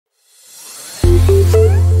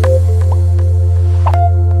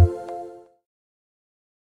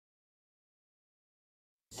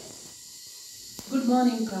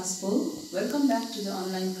morning, class full. Welcome back to the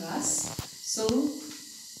online class. So,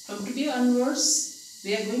 from today onwards,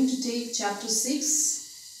 we are going to take chapter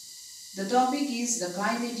 6. The topic is the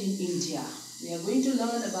climate in India. We are going to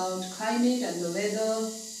learn about climate and the weather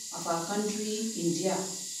of our country, India.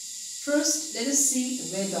 First, let us see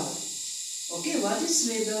weather. Okay, what is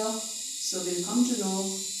weather? So, we'll come to know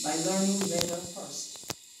by learning weather first.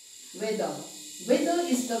 Weather. Weather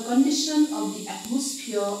is the condition of the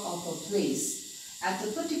atmosphere of a place at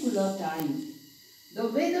a particular time. The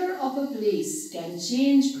weather of a place can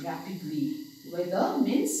change rapidly. Weather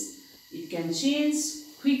means it can change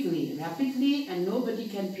quickly, rapidly, and nobody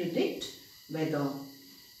can predict weather.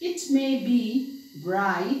 It may be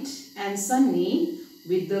bright and sunny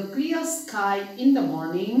with the clear sky in the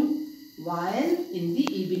morning, while in the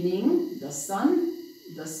evening the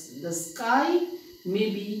sky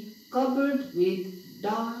may be covered with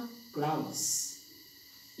dark clouds.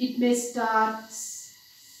 It may start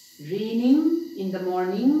raining in the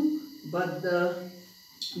morning, but the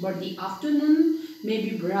afternoon may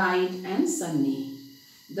be bright and sunny.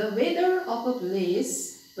 The weather of a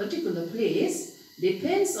particular place,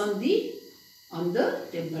 depends on the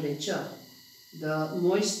temperature, the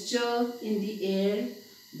moisture in the air,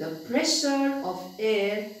 the pressure of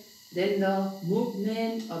air, then the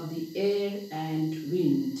movement of the air and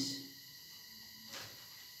wind.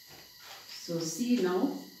 So see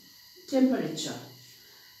now, temperature.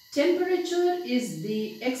 Temperature is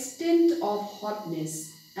the extent of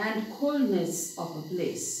hotness and coldness of a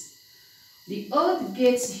place. The earth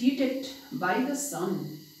gets heated by the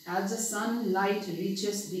sun. As the sunlight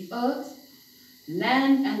reaches the earth,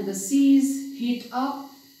 land and the seas heat up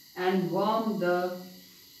and warm the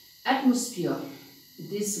atmosphere.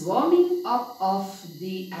 This warming up of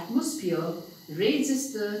the atmosphere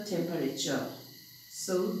raises the temperature.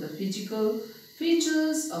 So the physical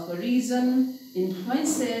features of a region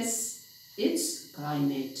influences its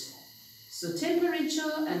climate. So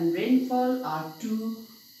temperature and rainfall are two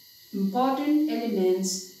important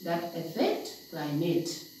elements that affect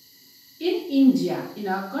climate. In India, in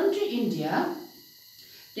our country India,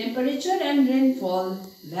 temperature and rainfall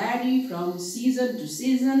vary from season to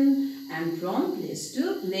season and from place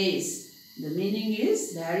to place. The meaning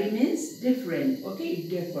is vary means different. Okay, it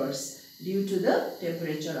differs due to the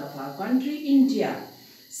temperature of our country India.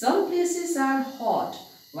 Some places are hot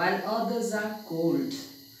while others are cold.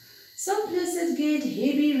 Some places get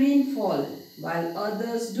heavy rainfall while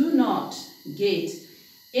others do not get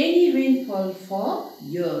any rainfall for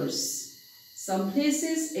years. Some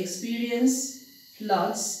places experience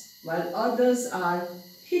floods while others are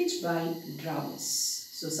hit by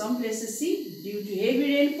droughts. So some places, see, due to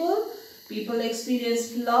heavy rainfall, people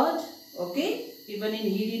experience flood, okay, even in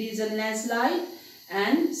hilly region landslide,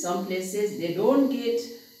 and some places they don't get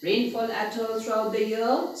rainfall at all throughout the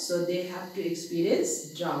year, so they have to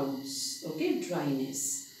experience droughts, okay,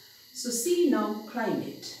 dryness. So see now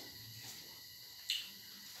climate.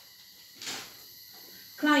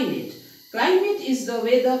 Climate. Climate is the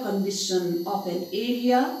weather condition of an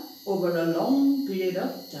area over a long period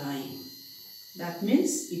of time. That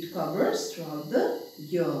means it covers throughout the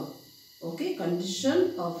year. Okay,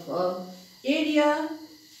 condition of an area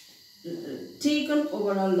taken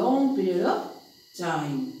over a long period of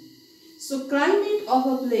time. So climate of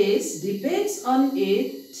a place depends on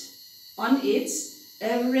its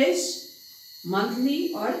average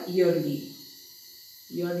monthly or yearly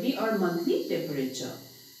or monthly temperature.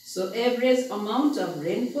 So average amount of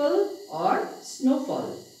rainfall or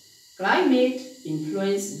snowfall. Climate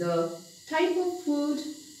influences the type of food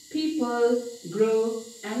people grow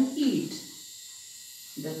and eat.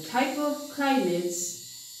 The type of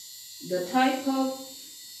climates, the type of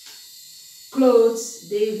clothes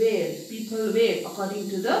they wear, people wear according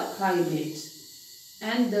to the climate,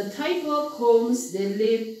 and the type of homes they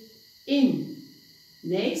live in.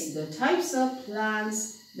 Next, the types of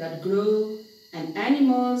plants that grow and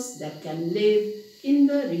animals that can live in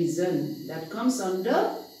the region that comes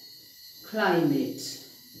under climate.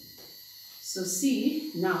 So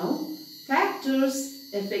see now factors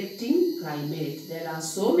affecting climate. There are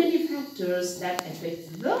so many factors that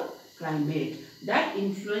affect the climate, that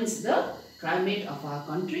influence the climate of our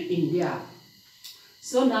country India.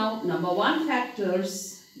 So now number one factor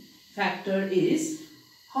is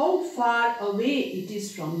how far away it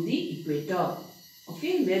is from the equator.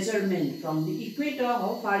 Okay, measurement from the equator,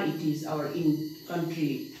 how far it is our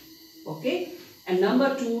country. Okay, and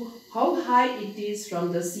number two, how high it is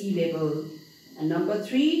from the sea level. And number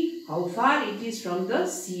three, how far it is from the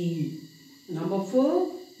sea. Number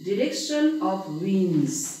four, direction of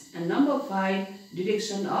winds. And number five,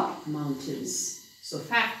 direction of mountains. So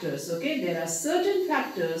factors, okay, there are certain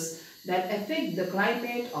factors that affect the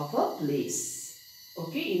climate of a place.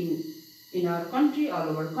 Okay, in our country, all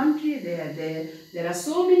over country, there are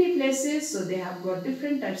so many places, so they have got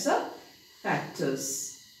different types of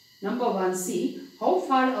factors. Number one, see how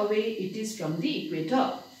far away it is from the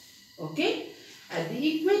equator. Okay, at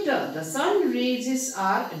the equator, the sun rays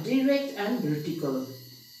are direct and vertical.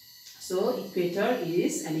 So equator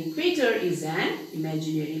is an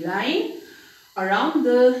imaginary line around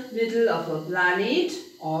the middle of a planet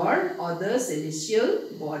or other celestial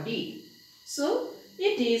body. So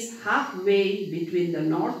it is halfway between the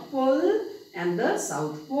North Pole and the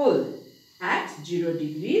South Pole at 0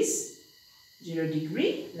 degree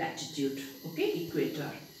latitude. Okay, equator.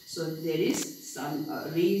 So there is sun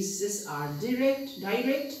rays are direct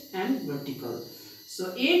and vertical.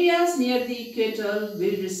 So areas near the equator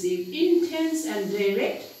will receive intense and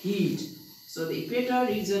direct heat. So the equator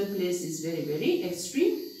region place is very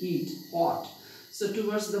extreme heat, hot. So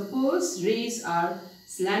towards the poles, rays are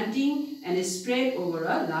slanting and spread over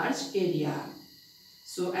a large area.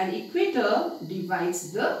 So an equator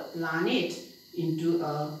divides the planet into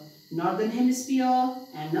a northern hemisphere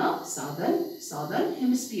and a southern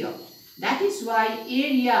hemisphere. That is why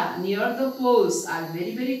area near the poles are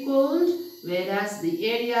very cold, whereas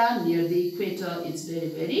the area near the equator is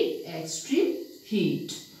very extreme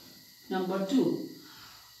heat. Number 2,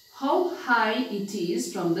 how high it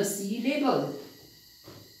is from the sea level.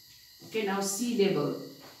 Okay, now sea level.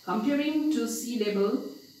 Comparing to sea level,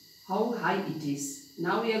 how high it is.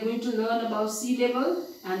 Now we are going to learn about sea level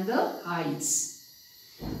and the heights.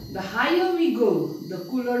 The higher we go, the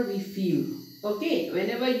cooler we feel. Okay,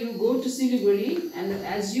 whenever you go to Siliguri and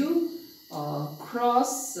as you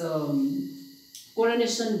cross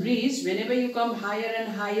Coronation Bridge, whenever you come higher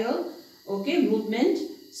and higher, okay, movement,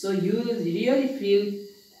 so you will really feel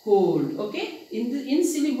cold. Okay, in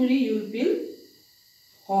Siliguri you will feel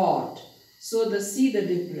hot. So see the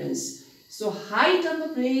difference. So height of a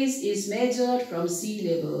place is measured from sea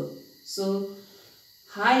level. So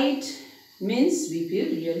height means we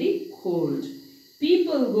feel really cold.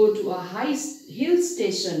 People go to a high hill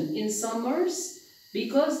station in summers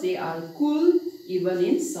because they are cool even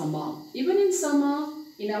in summer. Even in summer,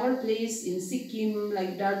 in our place in Sikkim,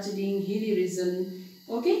 like Darjeeling, hilly region,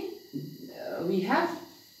 okay, we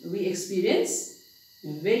experience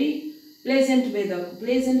very pleasant weather,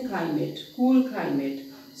 pleasant climate, cool climate.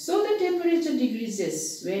 So the temperature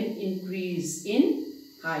decreases when increase in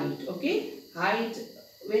height. Okay, height.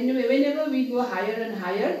 Whenever we go higher and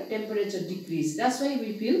higher, temperature decrease. That's why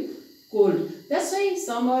we feel cold. That's why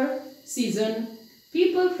summer season,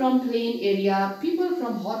 people from plain area, people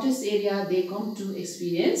from hottest area, they come to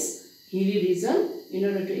experience hilly region in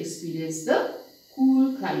order to experience the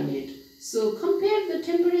cool climate. So compare the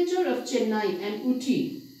temperature of Chennai and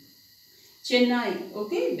Ooty. Chennai,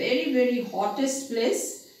 okay, very hottest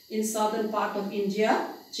place in southern part of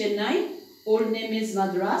India. Chennai, old name is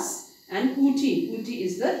Madras. And Ooty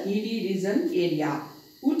is the hilly region area.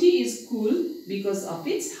 Ooty is cool because of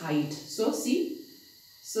its height. So see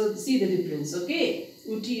the difference. Okay,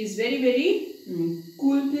 Ooty is very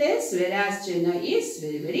cool place, whereas Chennai is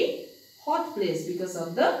very hot place because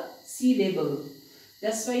of the sea level.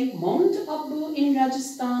 That's why Mount Abu in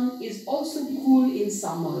Rajasthan is also cool in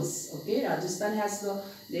summers. Okay, Rajasthan has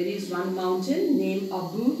there is one mountain named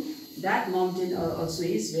Abu. That mountain also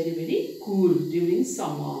is very cool during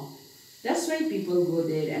summer. That's why people go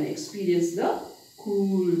there and experience the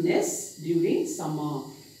coolness during summer.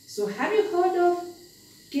 So have you heard of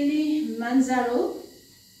Kilimanjaro?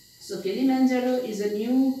 So Kilimanjaro is a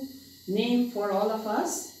new name for all of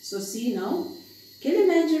us. So see now,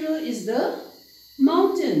 Kilimanjaro is the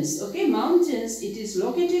mountains. Okay, mountains. It is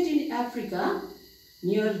located in Africa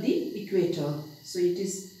near the equator. So it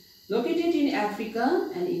is located in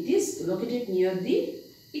Africa and it is located near the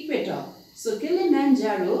equator. So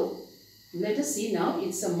Kilimanjaro, let us see now,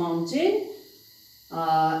 it's a mountain,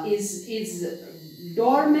 is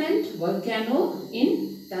dormant volcano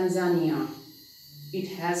in Tanzania. It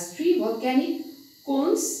has 3 volcanic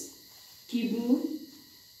cones, Kibu,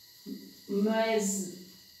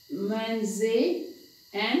 Manze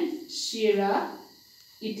and Shira.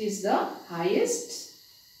 It is the highest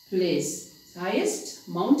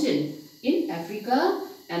mountain in Africa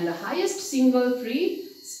and the highest single free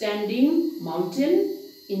standing mountain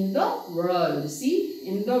in the world. See,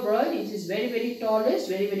 in the world it is very tallest,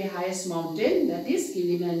 very highest mountain, that is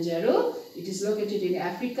Kilimanjaro. It is located in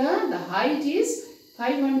Africa. The height is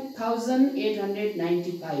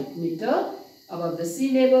 5,895 meter above the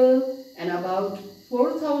sea level and about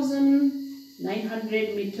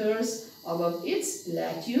 4,900 meters above its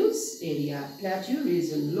plateaus area. Plateau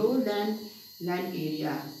region, low land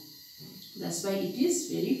area. That's why it is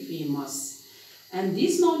very famous. And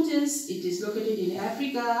these mountains, it is located in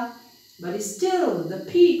Africa, but still the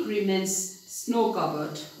peak remains snow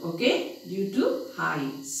covered, okay, due to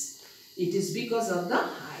heights. It is because of the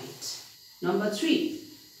height. Number 3.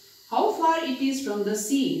 How far it is from the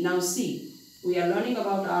sea? Now see, we are learning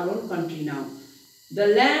about our own country now. The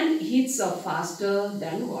land heats up faster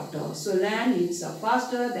than water. So land heats up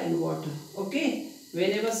faster than water. Okay.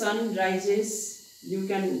 Whenever sun rises,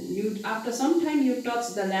 after some time you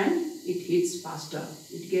touch the land, it heats faster.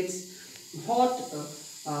 It gets hot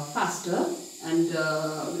faster, and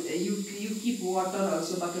you keep water,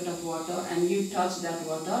 also bucket of water, and you touch that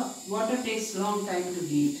water. Water takes long time to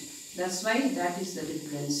heat. That's why that is the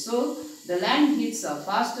difference. So the land heats up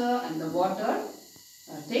faster and the water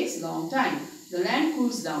takes long time. The land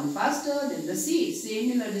cools down faster than the sea.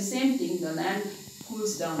 Similarly, same thing, the land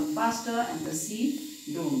cools down faster and the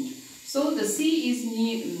sea don't. So the sea is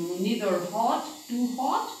neither too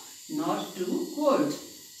hot, nor too cold.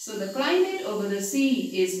 So the climate over the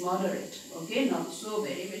sea is moderate. Okay, not so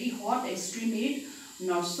very hot, extreme heat,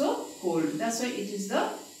 not so cold. That's why it is the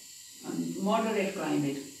moderate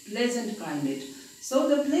climate, pleasant climate. So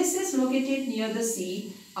the places located near the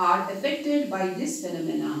sea are affected by this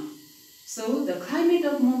phenomena. So the climate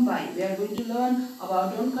of Mumbai, we are going to learn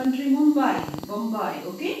about own country Mumbai,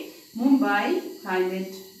 okay? Mumbai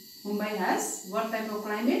climate, Mumbai has what type of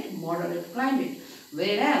climate? Moderate climate.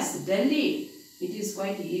 Whereas Delhi, it is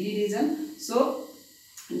quite hilly region. So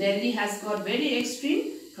Delhi has got very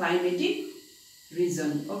extreme climatic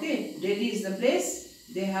region, okay? Delhi is the place,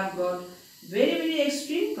 they have got very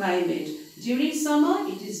extreme climate. During summer,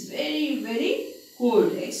 it is very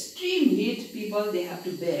cold, extreme heat people they have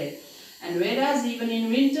to bear. And whereas even in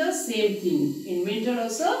winter, same thing. In winter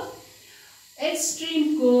also,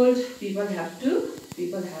 extreme cold they have to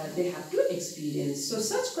experience. So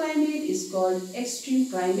such climate is called extreme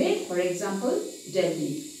climate. For example,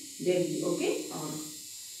 Delhi, okay?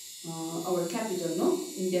 Our capital, no?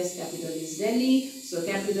 India's capital is Delhi. So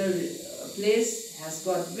capital place has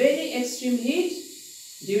got very extreme heat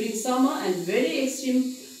during summer and very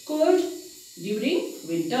extreme cold during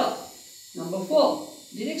winter. Number 4.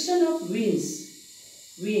 Direction of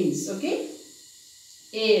winds, okay?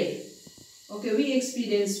 Air, okay, we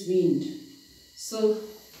experience wind. So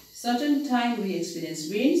certain time we experience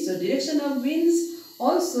wind. So direction of winds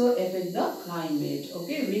also affect the climate,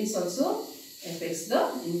 okay? Winds also influence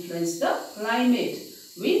the climate.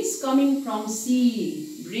 Winds coming from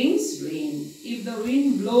sea brings rain. If the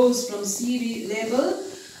wind blows from sea level,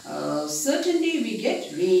 certainly we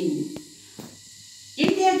get rain.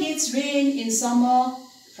 India gets rain in summer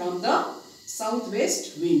from the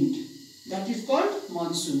southwest wind. That is called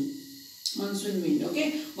monsoon. Monsoon wind,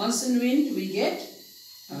 okay? Monsoon wind, we get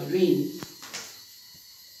rain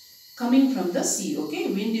coming from the sea, okay?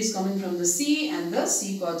 Wind is coming from the sea and the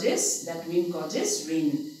sea causes, that wind causes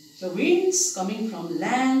rain. The winds coming from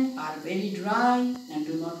land are very dry and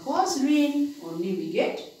do not cause rain. Only we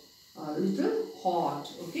get a little hot,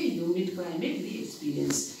 okay? Humid climate we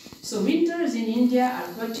experience. So winters in India are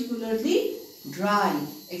particularly dry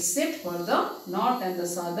except for the north and the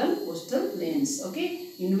southern coastal plains, okay?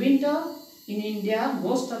 In winter in India,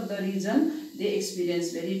 most of the region they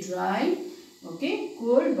experience very dry, okay,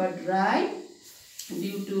 cold but dry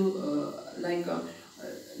due to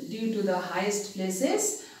the highest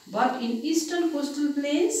places. But in eastern coastal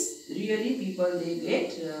plains, really people they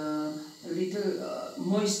get little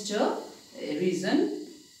moisture region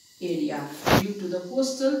area due to the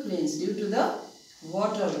coastal plains, due to the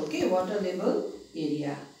water, okay, water level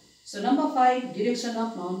area. So number 5, direction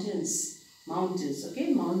of mountains. Mountains,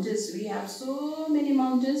 okay, mountains, we have so many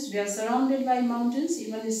mountains, we are surrounded by mountains.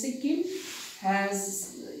 Even Sikkim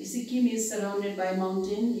is surrounded by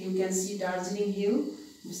mountain. You can see Darjeeling Hill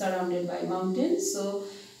surrounded by mountains. So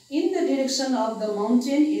in the direction of the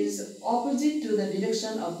mountain is opposite to the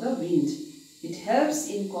direction of the wind. It helps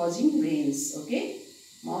in causing rains, okay.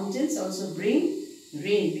 Mountains also bring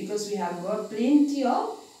rain because we have got plenty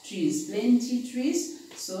of trees.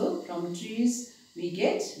 So from trees we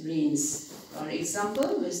get rains. For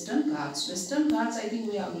example, Western Ghats. Western Ghats, I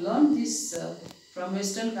think we have learned this from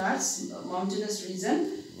Western Ghats, mountainous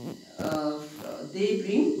region. They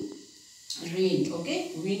bring rain,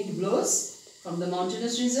 okay. Wind blows from the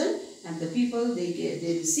mountainous region and the people they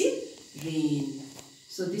receive rain.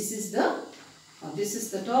 So this is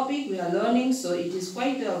the topic we are learning. So it is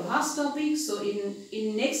quite a vast topic. So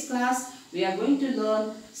in next class we are going to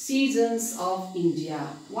learn seasons of India.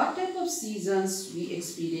 What type of seasons we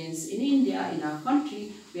experience in India, in our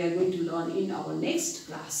country, we are going to learn in our next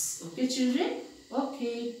class. Okay children?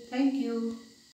 Okay, thank you.